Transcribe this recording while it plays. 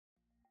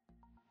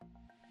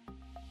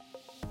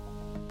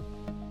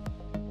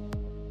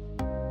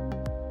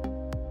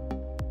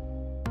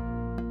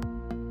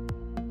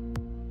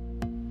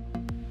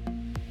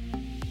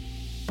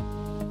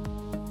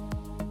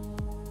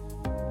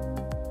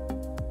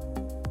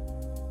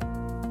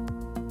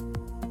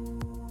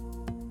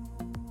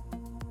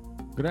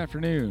Good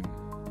afternoon,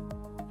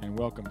 and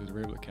welcome to the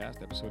Rablet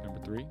Cast, episode number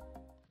 3.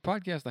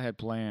 Podcast I had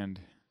planned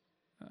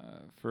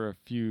for a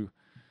few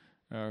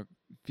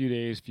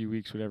days, few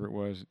weeks, whatever it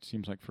was. It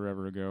seems like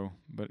forever ago,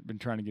 but been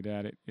trying to get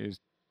at it.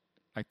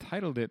 I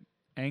titled it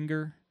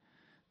 "Anger,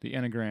 the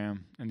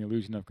Enneagram, and the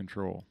Illusion of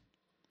Control."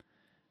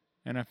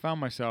 And I found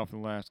myself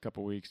in the last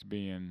couple of weeks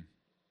being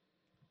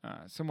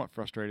somewhat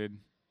frustrated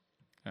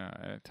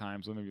at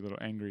times, maybe a little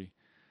angry.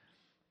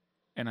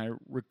 And I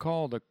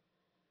recalled a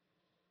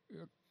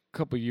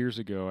couple of years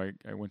ago,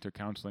 I went to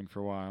counseling for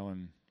a while,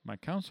 and my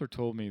counselor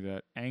told me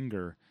that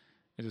anger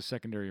is a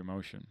secondary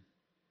emotion.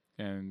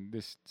 And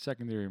this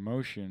secondary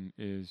emotion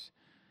is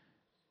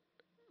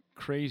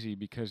crazy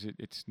because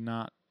it's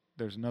not,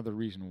 there's another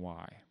reason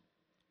why.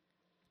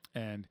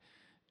 And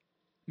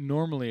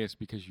normally it's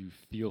because you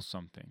feel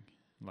something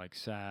like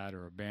sad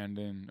or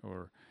abandoned,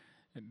 or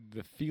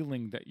the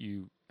feeling that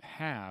you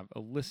have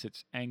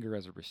elicits anger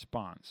as a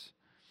response.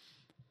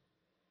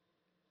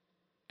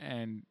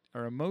 And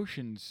our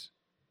emotions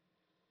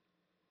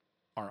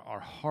are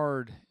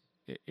hard,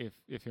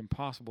 if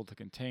impossible, to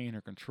contain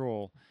or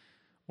control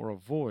or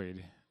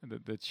avoid.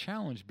 The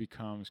challenge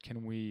becomes,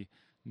 can we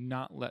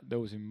not let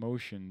those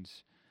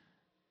emotions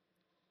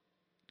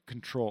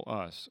control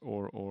us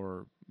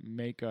or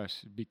make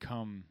us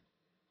become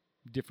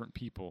different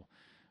people,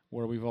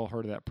 where we've all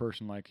heard of that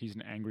person, like he's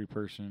an angry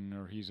person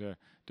or he's a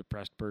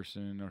depressed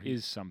person or he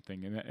is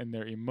something, and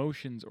their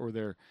emotions or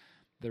their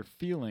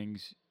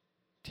feelings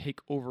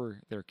take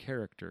over their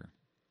character.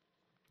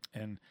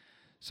 And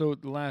so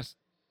the last,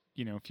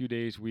 few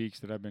days, weeks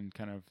that I've been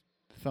kind of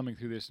thumbing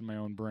through this in my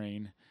own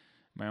brain,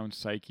 my own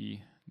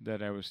psyche,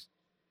 that I was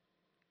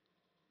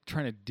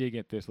trying to dig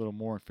at this a little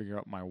more and figure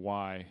out my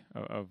why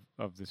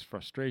of this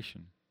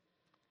frustration.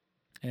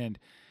 And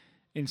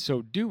in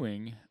so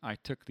doing, I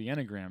took the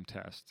Enneagram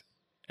test.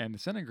 And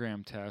this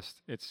Enneagram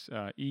test, it's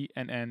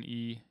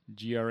ENNEGRAM,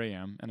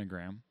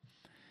 Enneagram,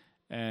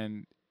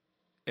 and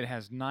it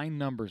has 9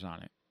 numbers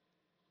on it.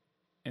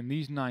 And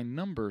these 9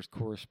 numbers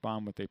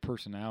correspond with a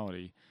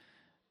personality.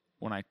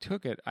 When I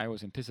took it, I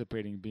was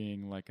anticipating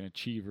being like an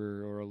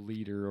achiever or a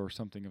leader or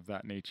something of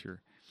that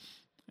nature.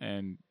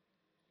 And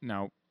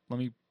now, let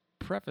me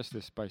preface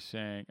this by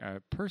saying a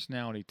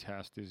personality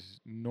test is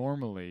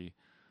normally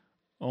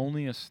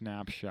only a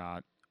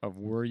snapshot of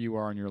where you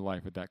are in your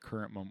life at that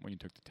current moment when you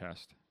took the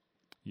test.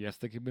 Yes,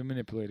 they can be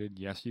manipulated.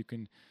 Yes, you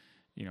can,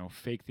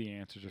 fake the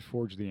answers or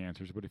forge the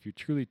answers. But if you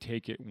truly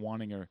take it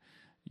wanting to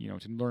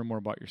learn more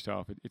about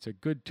yourself, it's a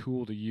good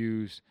tool to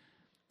use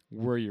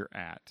where you're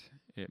at.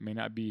 It may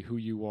not be who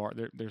you are.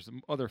 There's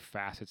some other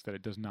facets that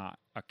it does not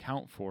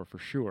account for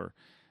sure,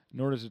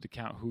 nor does it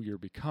account who you're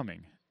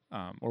becoming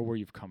or where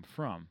you've come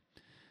from.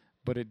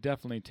 But it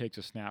definitely takes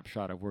a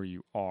snapshot of where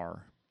you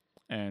are.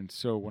 And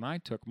so when I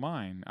took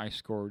mine, I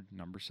scored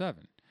number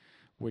 7,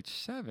 which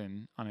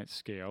 7 on its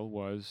scale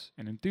was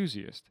an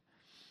enthusiast.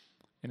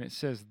 And it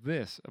says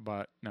this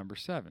about number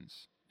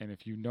 7s. And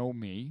if you know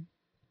me,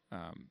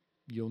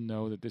 you'll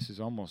know that this is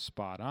almost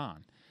spot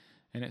on.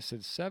 And it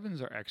said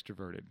 7s are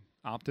extroverted,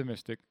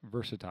 optimistic,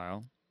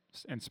 versatile,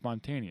 and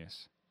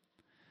spontaneous,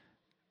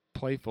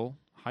 playful,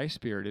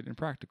 high-spirited, and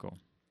practical.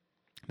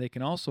 They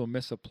can also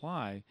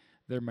misapply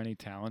their many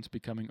talents,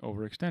 becoming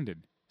overextended,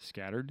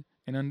 scattered,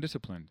 and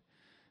undisciplined.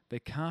 They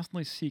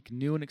constantly seek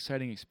new and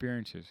exciting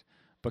experiences,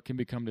 but can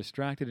become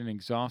distracted and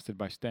exhausted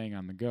by staying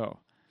on the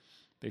go.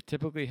 They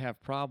typically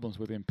have problems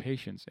with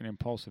impatience and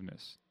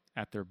impulsiveness.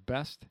 At their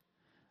best,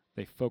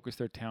 they focus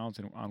their talents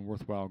on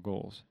worthwhile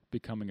goals,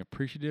 becoming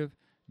appreciative,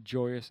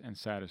 joyous, and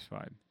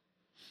satisfied.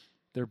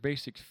 Their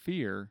basic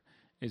fear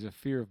is a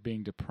fear of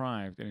being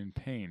deprived and in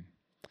pain.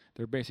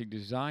 Their basic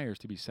desire is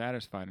to be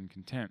satisfied and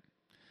content,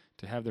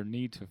 to have their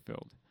needs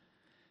fulfilled.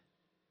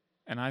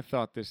 And I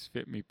thought this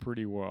fit me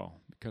pretty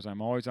well because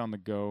I'm always on the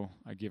go.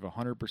 I give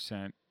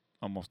 100%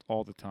 almost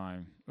all the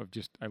time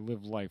I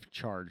live life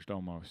charged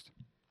almost.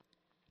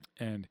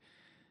 And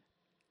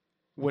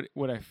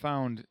what I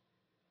found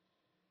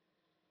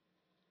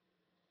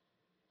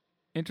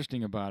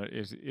interesting about it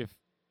is, if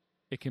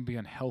it can be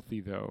unhealthy,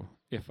 though,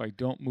 if I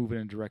don't move in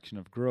a direction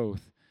of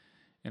growth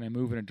and I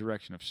move in a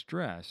direction of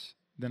stress,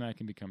 then I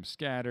can become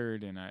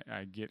scattered and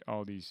I get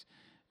all these,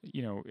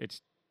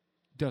 it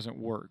doesn't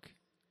work.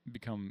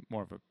 Become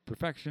more of a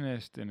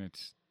perfectionist, and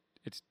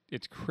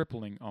it's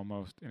crippling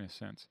almost in a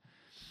sense.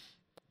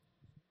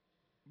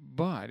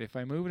 But if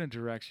I move in a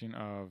direction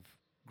of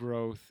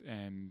growth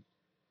and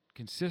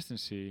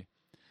consistency,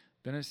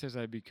 then it says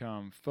I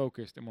become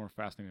focused and more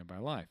fascinated by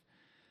life.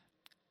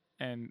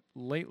 And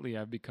lately,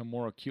 I've become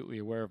more acutely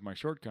aware of my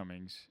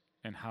shortcomings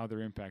and how they're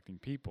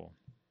impacting people.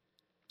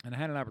 And I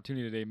had an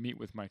opportunity today to meet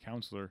with my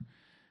counselor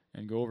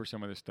and go over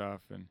some of this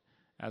stuff. And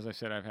as I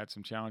said, I've had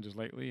some challenges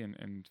lately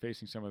and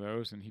facing some of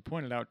those. And he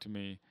pointed out to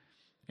me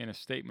in a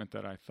statement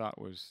that I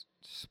thought was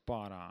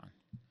spot on.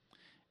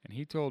 And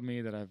he told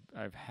me that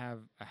I've have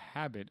a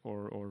habit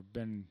or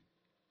been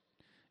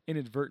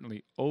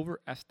inadvertently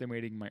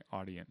overestimating my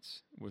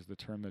audience, was the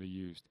term that he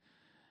used.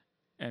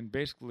 And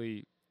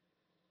basically,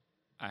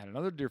 I had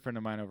another dear friend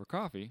of mine over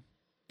coffee,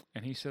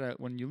 And he said,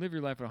 when you live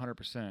your life at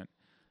 100%,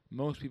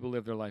 most people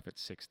live their life at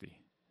 60.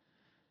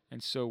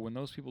 And so when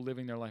those people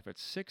living their life at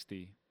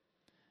 60,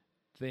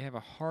 they have a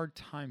hard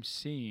time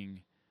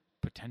seeing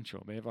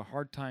potential. They have a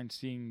hard time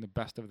seeing the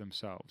best of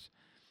themselves.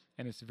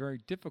 And it's very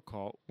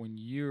difficult when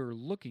you're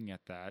looking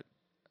at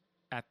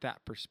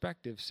that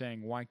perspective,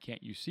 saying, why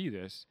can't you see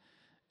this?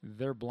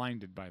 They're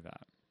blinded by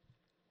that.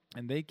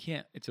 And they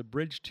can't, it's a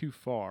bridge too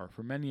far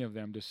for many of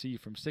them to see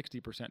from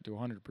 60% to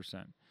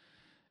 100%.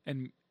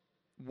 And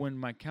when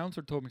my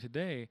counselor told me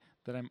today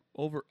that I'm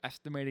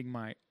overestimating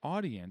my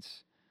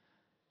audience,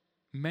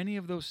 many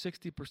of those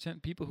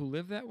 60% people who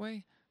live that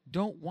way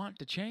don't want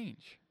to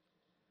change.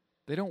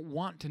 They don't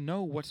want to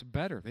know what's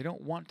better. They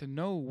don't want to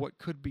know what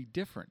could be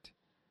different.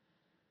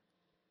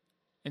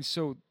 And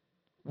so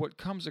what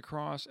comes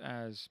across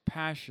as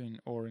passion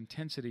or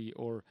intensity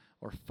or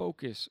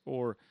focus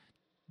or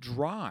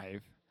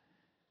drive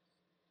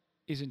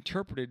is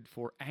interpreted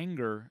for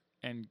anger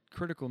and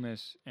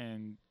criticalness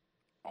and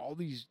all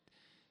these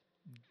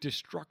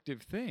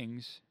destructive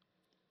things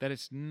that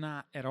it's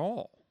not at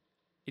all.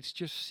 It's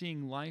just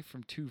seeing life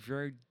from two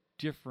very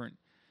different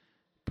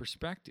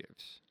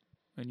perspectives.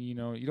 And you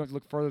don't have to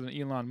look further than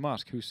Elon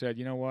Musk, who said,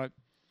 you know what,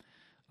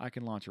 I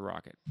can launch a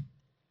rocket.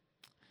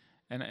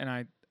 And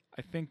I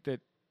think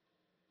that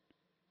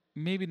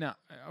maybe not,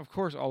 of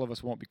course all of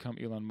us won't become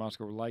Elon Musk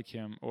or like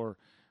him or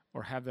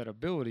have that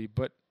ability,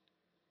 but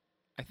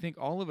I think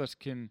all of us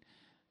can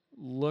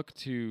look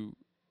to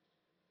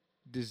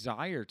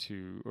desire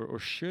to, or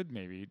should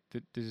maybe,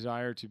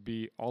 desire to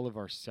be all of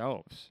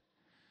ourselves.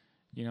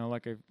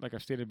 Like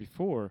I've stated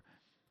before,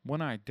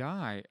 when I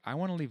die, I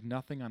want to leave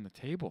nothing on the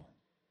table.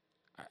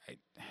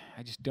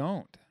 I just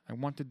don't. I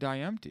want to die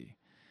empty.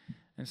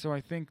 And so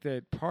I think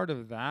that part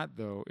of that,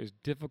 though, is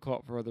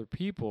difficult for other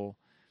people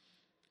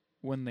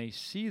when they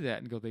see that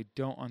and go, they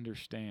don't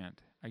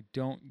understand. I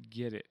don't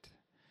get it.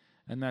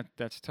 And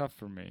that's tough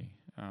for me.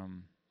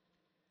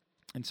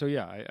 And so,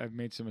 yeah, I've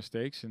made some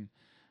mistakes, and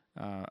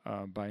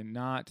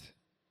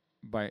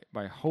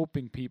by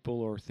hoping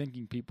people or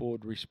thinking people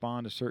would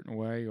respond a certain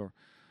way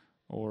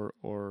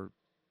or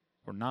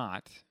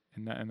not,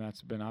 and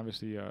that's been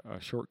obviously a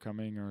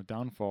shortcoming or a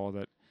downfall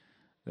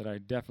that I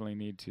definitely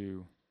need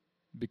to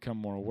become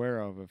more aware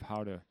of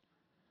how to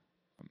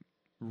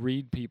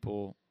read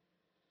people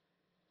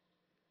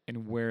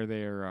and where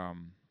they're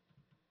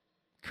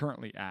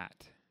currently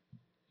at,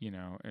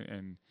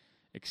 and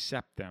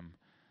accept them.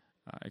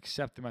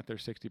 Accept them at their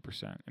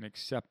 60% and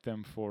accept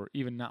them for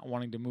even not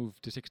wanting to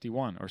move to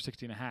 61 or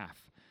 60 and a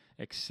half.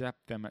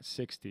 Accept them at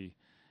 60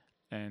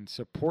 and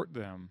support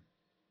them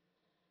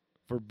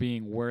for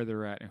being where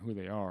they're at and who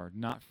they are,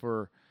 not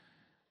for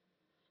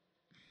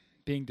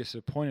being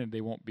disappointed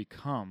they won't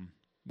become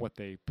what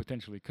they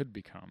potentially could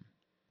become.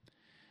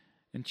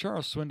 And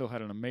Charles Swindoll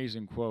had an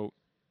amazing quote,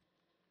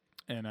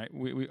 and I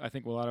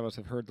think a lot of us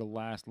have heard the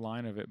last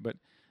line of it, but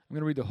I'm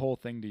going to read the whole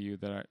thing to you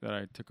that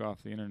I took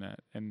off the internet.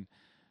 And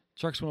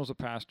Chuck Swindoll's a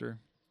pastor,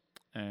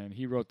 and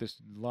he wrote this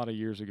a lot of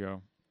years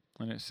ago,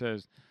 and it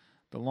says,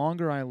 "The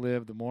longer I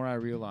live, the more I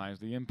realize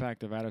the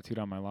impact of attitude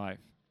on my life.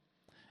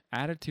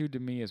 Attitude to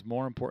me is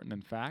more important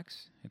than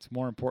facts. It's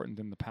more important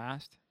than the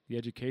past, the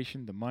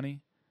education, the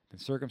money, than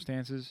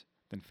circumstances,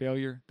 than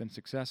failure, than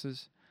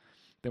successes,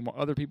 than what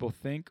other people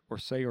think or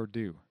say or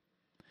do.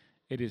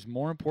 It is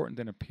more important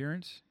than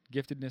appearance,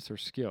 giftedness, or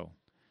skill.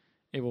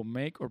 It will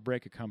make or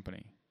break a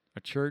company, a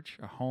church,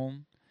 a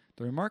home.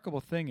 The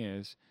remarkable thing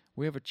is,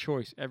 we have a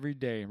choice every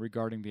day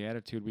regarding the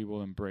attitude we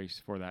will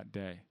embrace for that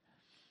day.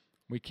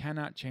 We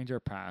cannot change our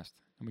past,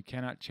 and we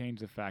cannot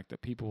change the fact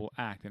that people will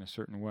act in a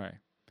certain way.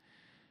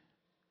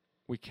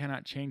 We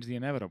cannot change the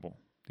inevitable.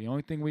 The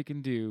only thing we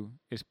can do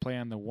is play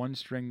on the one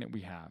string that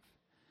we have,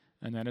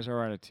 and that is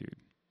our attitude.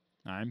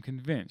 I am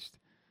convinced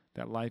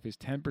that life is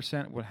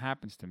 10% what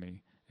happens to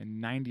me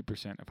and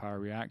 90% of how I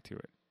react to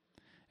it.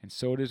 And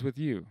so it is with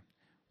you.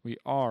 We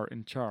are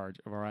in charge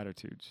of our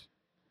attitudes."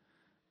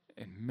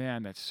 And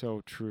man, that's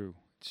so true.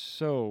 It's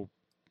so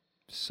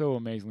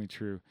amazingly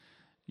true.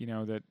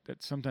 That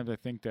sometimes I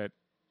think that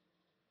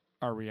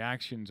our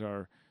reactions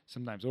are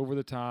sometimes over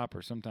the top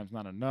or sometimes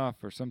not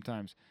enough, or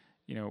sometimes,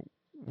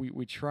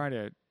 we try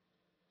to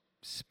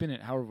spin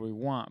it however we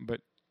want,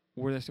 but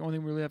that's the only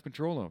thing we really have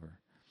control over.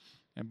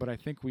 But I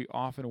think we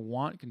often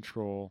want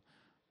control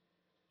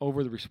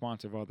over the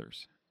response of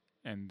others,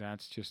 and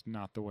that's just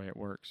not the way it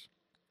works.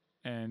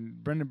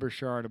 And Brendan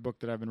Burchard, a book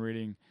that I've been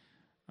reading,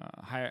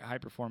 High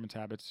Performance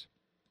Habits,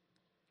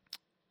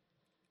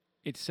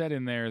 it said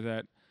in there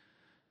that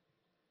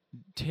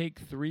take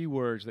 3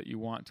 words that you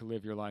want to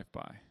live your life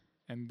by.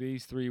 And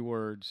these 3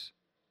 words,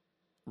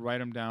 write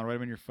them down, write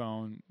them in your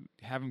phone,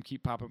 have them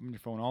keep pop up on your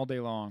phone all day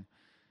long,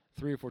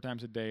 3 or 4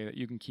 times a day, that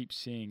you can keep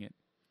seeing it.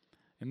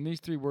 And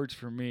these 3 words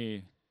for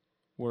me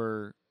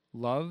were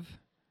love,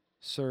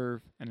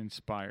 serve, and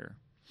inspire.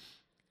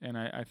 And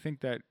I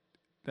think that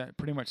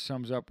pretty much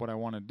sums up what I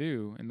want to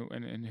do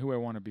and who I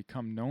want to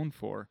become known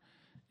for,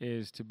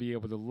 is to be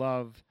able to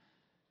love,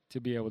 to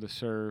be able to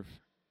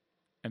serve,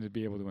 and to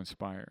be able to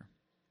inspire.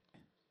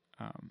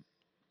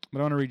 But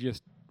I want to read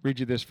just read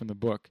you this from the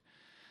book,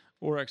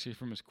 or actually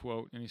from his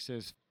quote, and he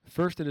says,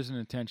 "First it is an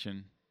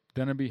intention,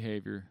 then a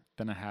behavior,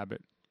 then a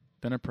habit,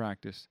 then a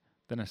practice,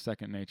 then a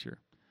second nature.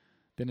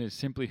 Then it is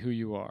simply who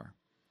you are."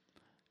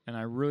 And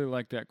I really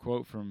like that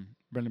quote from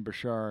Brendan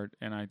Burchard,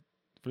 and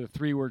for the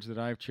 3 words that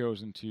I've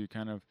chosen to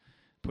kind of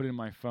put in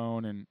my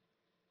phone and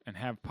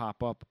have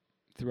pop up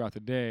throughout the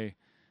day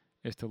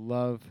is to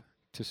love,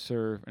 to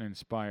serve, and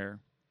inspire.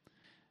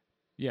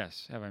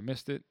 Yes, have I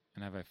missed it,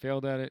 and have I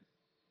failed at it?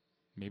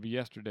 Maybe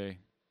yesterday,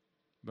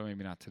 but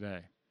maybe not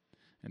today.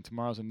 And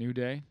tomorrow's a new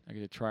day. I get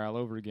to try all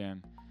over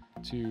again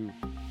to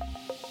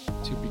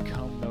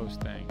become those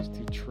things,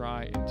 to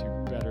try and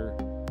to better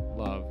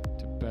love,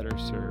 to better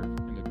serve,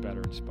 and to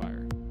better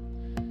inspire.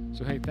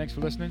 So hey, thanks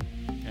for listening,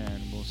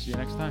 and we'll see you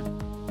next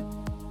time.